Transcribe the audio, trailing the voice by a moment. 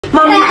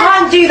Mum, you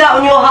can't do that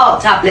on your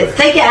heart tablets.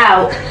 Take it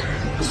out.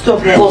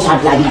 Stop it. Of course I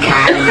bloody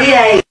can.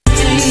 Yeah.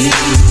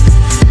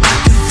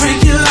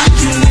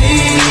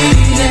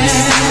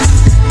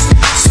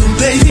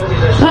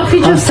 What have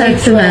you just said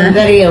to I'm her?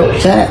 very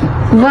upset.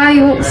 Why are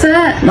you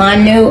upset? My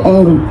new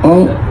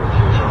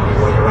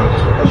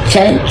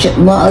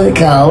what are they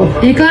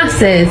called? Your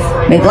glasses?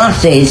 My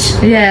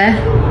glasses Yeah.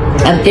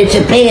 have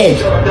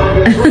disappeared.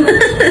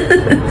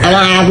 And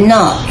I have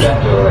not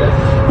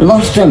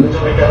lost them.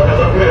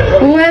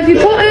 Well, where have you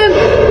put them?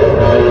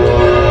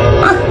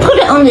 I put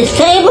it on this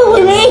table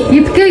with me.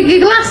 Your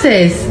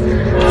glasses?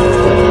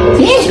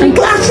 Yes, my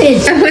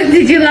glasses. When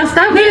did you last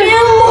have The them?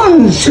 new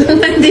ones.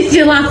 When did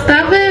you last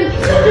have them?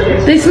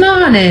 This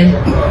morning?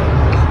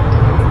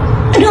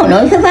 I don't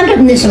know if I've had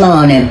them this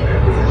morning.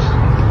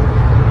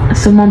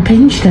 Someone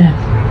pinched her.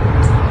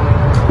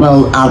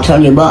 Well, I'll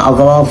tell you what, I'll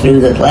go all through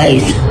the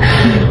place.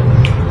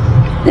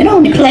 They're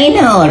only plain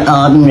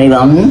ordinary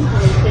ones.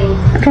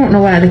 I don't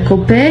know where they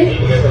could be.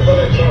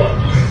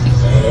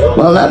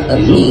 Well,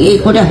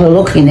 you could have a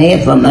look in here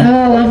for me. Oh,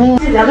 I'll have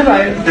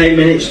a look. 8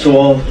 minutes to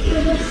all.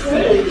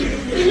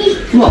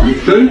 What?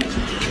 Food?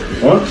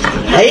 What?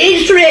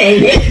 He's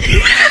ready.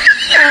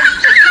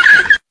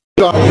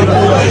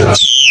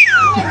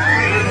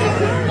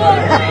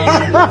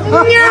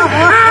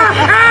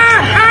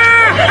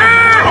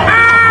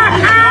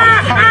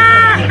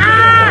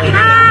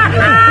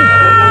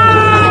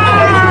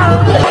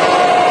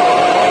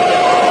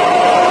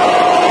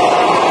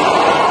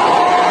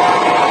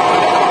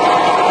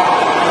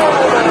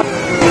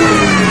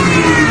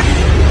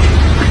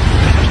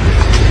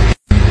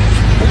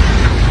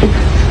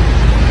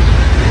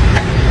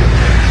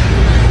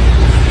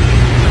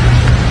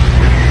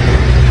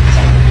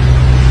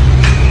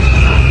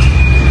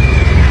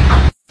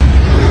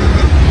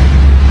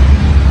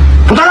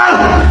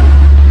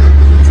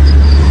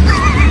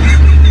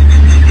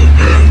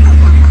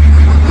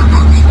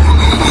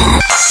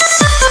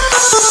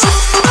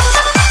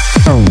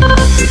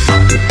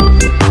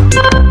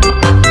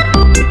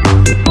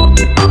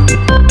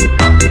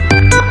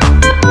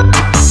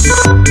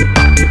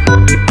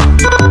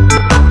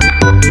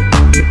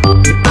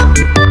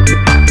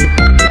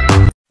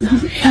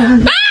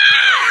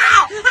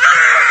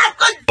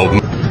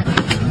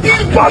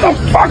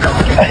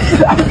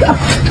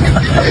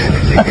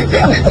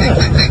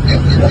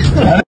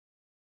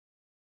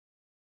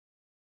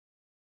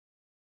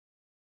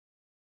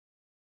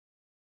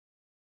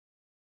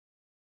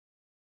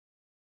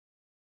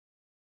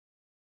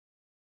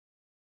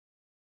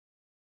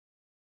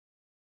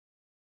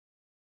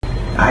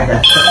 I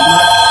got so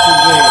much to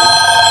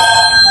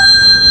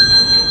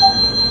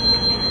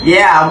do.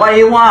 Yeah, what do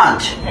you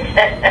want?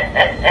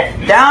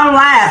 Don't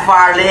laugh,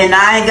 Arlene.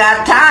 I ain't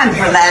got time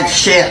for that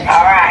shit.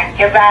 Alright,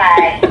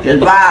 goodbye.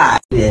 Goodbye,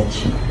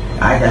 bitch.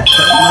 I got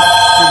so much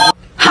to do.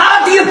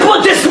 How do you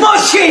put this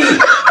mushy?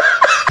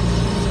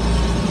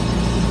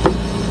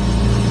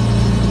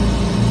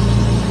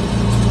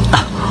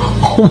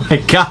 Oh my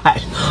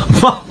god.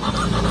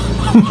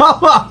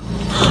 Mama!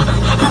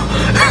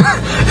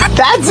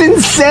 That's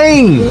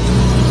insane!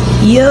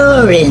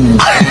 Urine.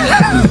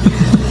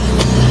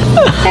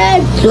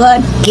 That's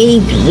what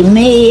keeps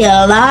me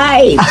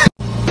alive.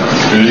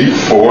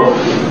 4,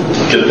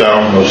 get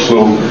down those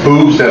little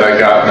boobs that I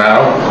got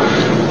now.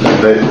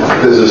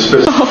 There's a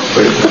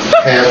specific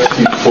pants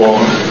for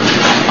them.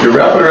 You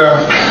wrap it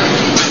around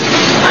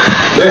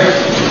there.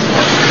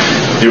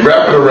 You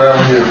wrap it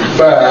around your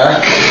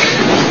back,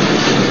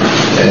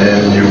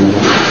 and you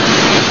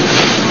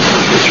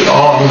get your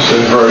arms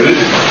inverted,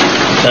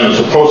 and it's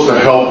supposed to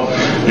help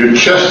your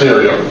chest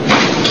area.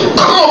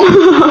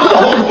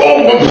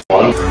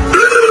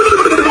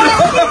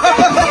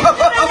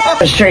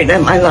 Straighten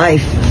out my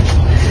life.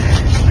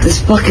 This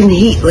fucking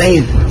heat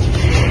wave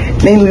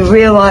made me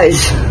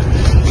realize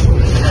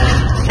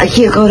I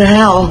can't go to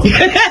hell.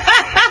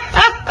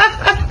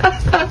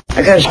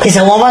 I gotta. Is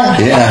a woman?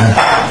 Yeah.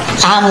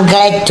 I'm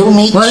glad to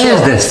meet What you.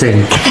 is this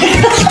thing?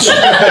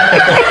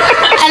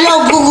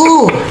 Hello,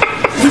 Goo Goo.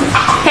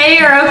 Hey,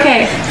 you're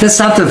okay. There's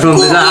something from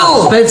the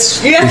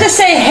outfits. You have to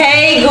say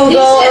hey Google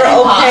or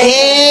okay.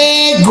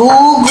 Hey,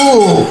 Goo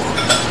Goo.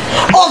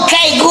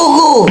 Okay, Goo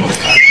Goo.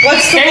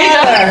 What's the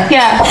weather?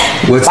 Yeah.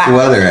 What's the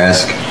weather,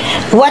 ask?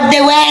 What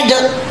the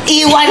weather?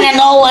 You want to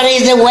know what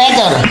is the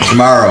weather?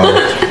 Tomorrow.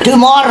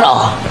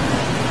 Tomorrow.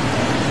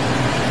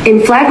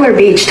 In Flagler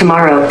Beach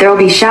tomorrow, there will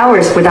be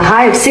showers with a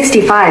high of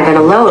 65 and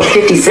a low of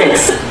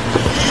 56.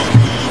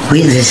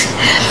 With this.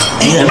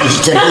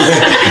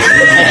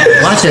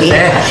 Watch it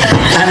there.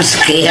 I'm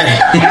scared.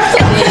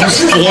 I'm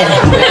scared.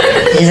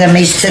 It's a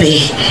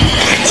mystery.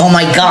 Oh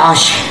my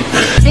gosh.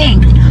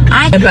 Think.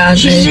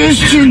 She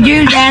used to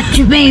do that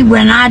to me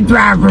when I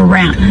drive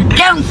around.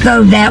 Don't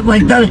go that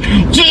way. Go.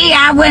 Gee,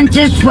 I went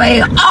this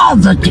way all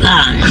the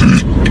time.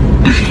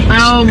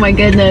 Oh my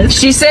goodness.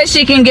 She says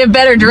she can give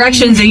better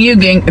directions than you,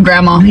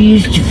 Grandma. We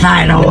used to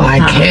fight all the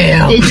time. I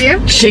can't. Did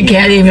you? She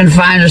can't even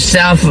find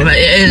herself where we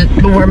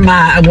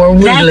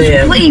That's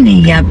live.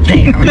 Queenie up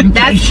there.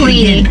 That's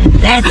Queenie.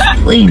 That's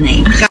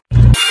Queenie.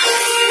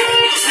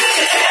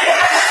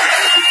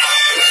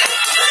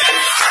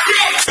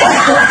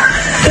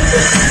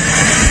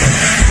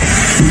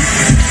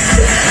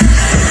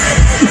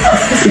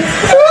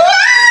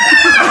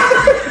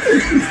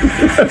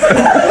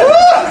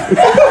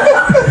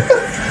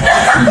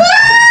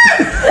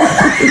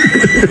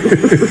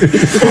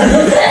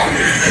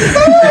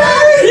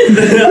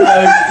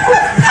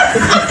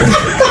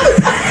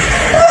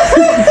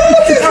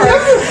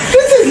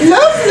 This is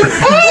lovely.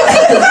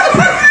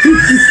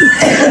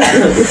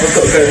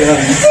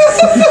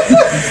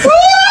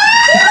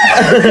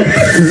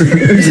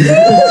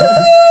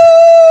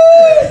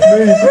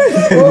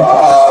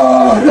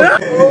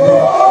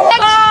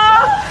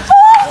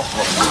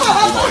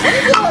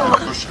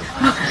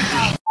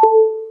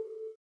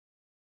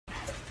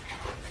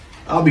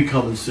 I'll be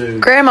coming soon.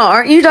 Grandma,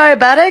 aren't you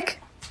diabetic?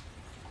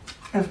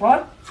 As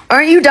what?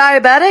 Aren't you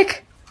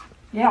diabetic?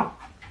 Yeah.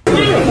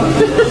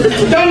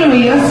 Donna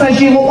here says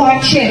you look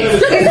like shit.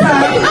 This way, this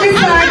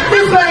way,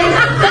 this way,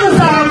 this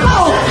way.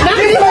 Oh,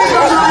 this way,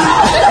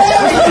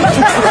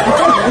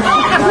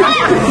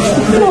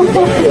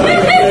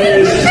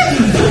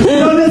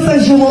 Donna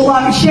says you look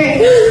like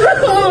shit. I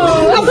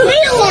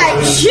feel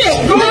like shit.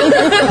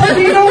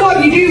 You know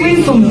what? You do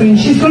win something.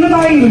 She's going to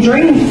buy you a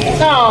drink. A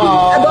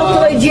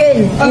bottle of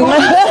gin.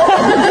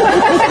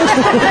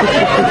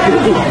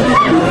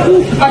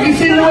 Have you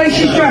seen the way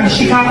she's dressed?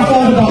 She can't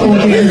afford a bottle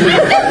of gin.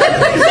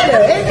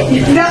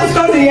 That's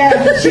Donna,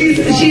 yeah.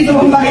 She's the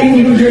one buying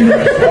you a drink.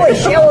 Oh,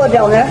 sure,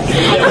 Donna.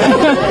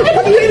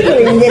 What are you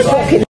doing in this fucking...